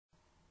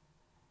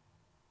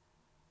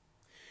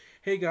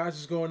Hey guys,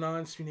 what's going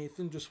on? It's me,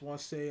 Nathan. Just want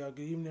to say good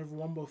evening,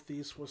 everyone, both the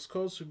East West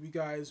Coast. Hope you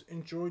guys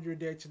enjoyed your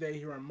day today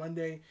here on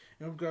Monday.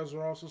 And hope you guys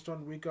are also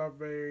starting the week off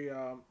very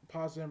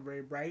positive and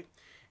very bright.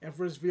 And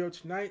for this video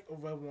tonight,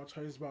 what I want to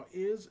tell you about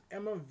is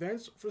Emma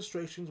vents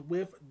frustrations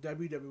with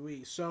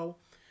WWE. So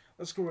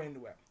let's go right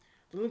into it.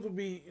 The link will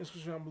be in the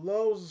description down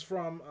below. This is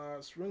from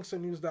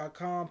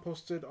ringsidenews.com,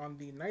 posted on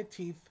the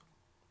 19th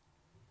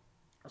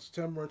of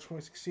September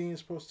 2016.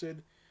 It's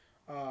posted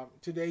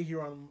today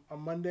here on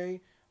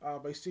Monday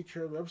by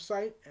Secure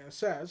website, and it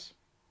says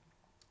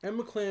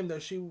Emma claimed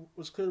that she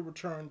was clearly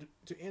returned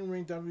to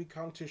in-ring WWE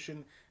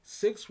competition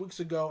 6 weeks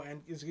ago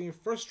and is getting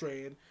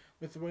frustrated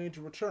with waiting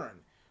to return.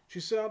 She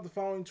sent out the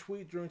following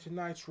tweet during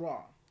tonight's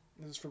Raw.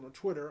 This is from her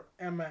Twitter,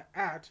 Emma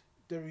at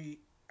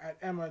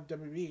Emma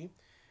WWE.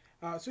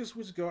 6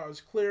 weeks ago, I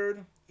was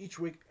cleared. Each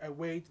week I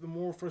wait, the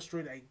more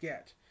frustrated I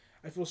get.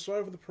 I feel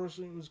sorry for the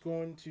person who's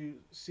going to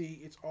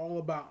see it's all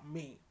about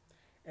me.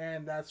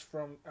 And that's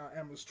from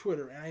Emma's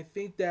Twitter. And I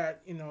think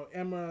that,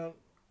 Emma,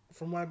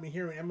 from what I've been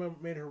hearing, Emma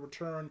made her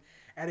return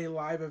at a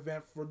live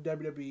event for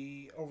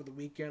WWE over the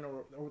weekend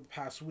or over the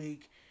past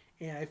week.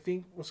 And I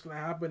think what's going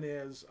to happen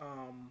is,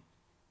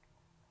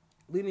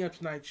 leading up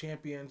to Night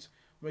Champions,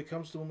 when it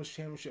comes to the Women's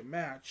Championship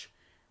match,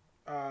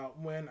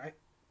 when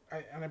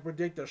I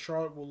predict that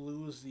Charlotte will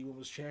lose the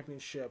Women's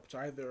Championship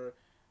to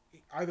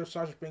either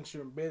Sasha Banks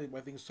or Bayley, but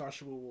I think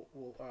Sasha will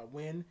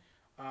win.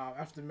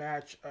 After the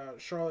match,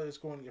 Charlotte is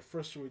going to get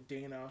frustrated with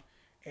Dana,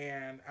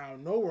 and out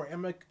of nowhere,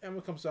 Emma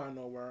comes out of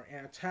nowhere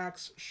and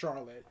attacks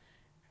Charlotte,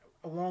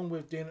 along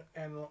with Dana,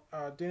 and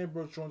Dana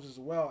Brooke joins as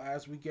well,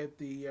 as we get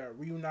the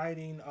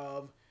reuniting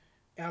of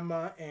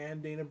Emma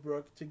and Dana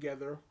Brooke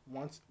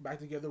back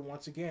together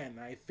once again.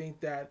 I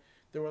think that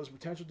there was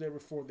potential there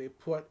before they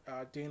put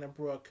Dana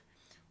Brooke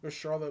with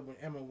Charlotte when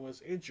Emma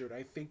was injured.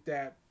 I think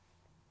that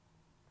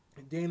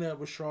Dana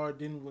with Charlotte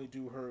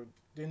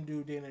didn't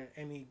do Dana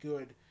any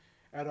good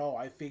at all.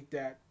 I think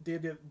that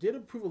did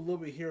improve a little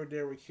bit here or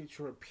there with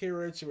her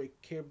appearance, when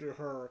it came to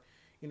her,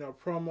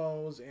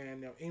 promos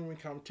and in-ring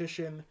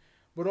competition.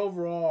 But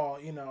overall,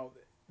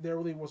 there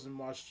really wasn't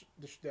much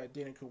that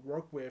Dana could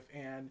work with.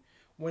 And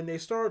when they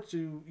started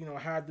to,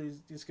 have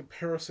these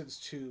comparisons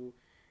to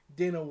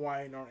Dana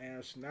White and Arn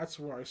Anderson, that's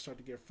where I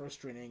started to get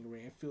frustrated,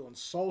 angry, and feel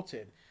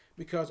insulted,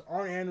 because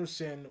Arn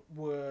Anderson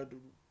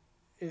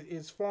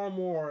is far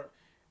more.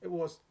 It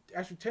was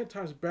actually 10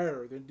 times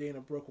better than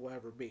Dana Brooke will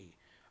ever be.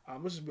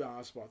 Let's just be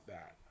honest about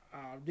that.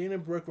 Dana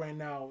Brooke right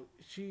now,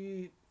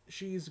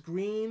 she's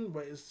green,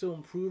 but is still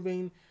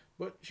improving.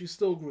 But she's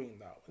still green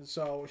though, and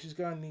so she's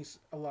gonna need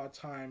a lot of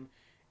time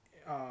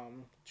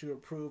to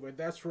improve. And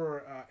that's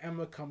where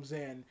Emma comes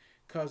in,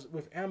 because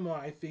with Emma,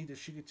 I think that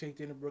she could take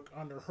Dana Brooke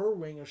under her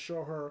wing and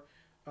show her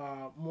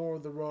more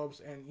of the ropes,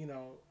 and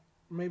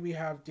maybe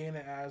have Dana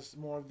as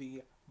more of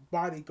the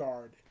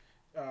bodyguard,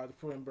 to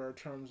put in better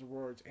terms of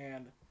words.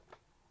 And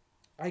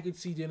I could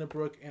see Dana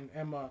Brooke and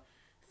Emma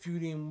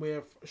feuding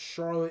with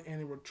Charlotte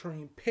and a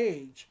returning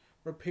Paige,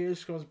 where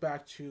Paige comes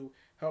back to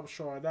help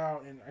Charlotte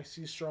out, and I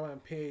see Charlotte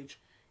and Paige,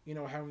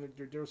 having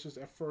their differences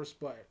at first,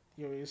 but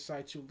they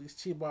decide to at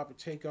least team up and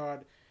take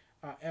on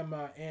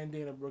Emma and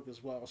Dana Brooke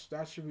as well. So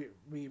that should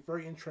be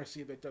very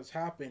interesting if that does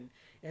happen.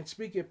 And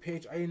speaking of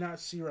Paige, I did not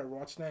see her at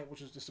Raw tonight,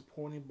 which is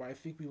disappointing, but I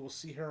think we will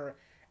see her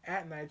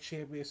at Night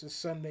Champions this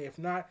Sunday, if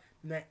not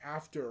the night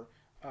after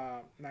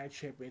Night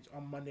Champions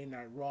on Monday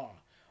Night Raw.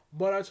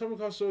 But tell me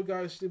also,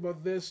 guys,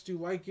 about this. Do you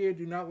like it?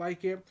 Do you not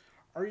like it?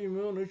 Are you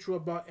real neutral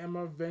about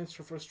Emma vents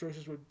for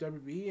frustrations with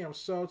WWE? And if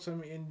so, tell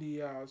me in the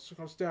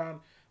comments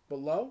down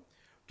below.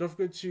 Don't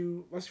forget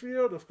to like this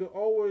video. Don't forget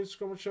always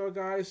comment, show,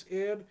 guys.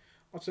 And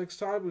until next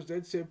time, it was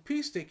Dead said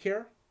peace. Take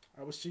care.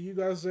 I will see you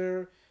guys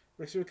there.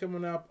 Next video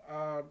coming up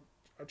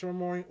tomorrow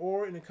morning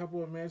or in a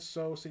couple of minutes.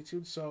 So stay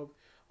tuned. So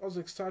until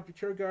next time, take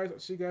care, guys. I'll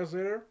see you guys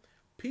later.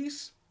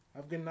 Peace.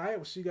 Have a good night.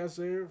 We'll see you guys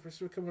later. Next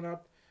video coming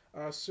up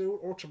soon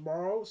or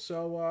tomorrow.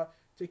 So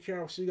take care.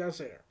 I'll see you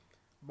guys later.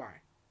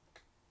 Bye.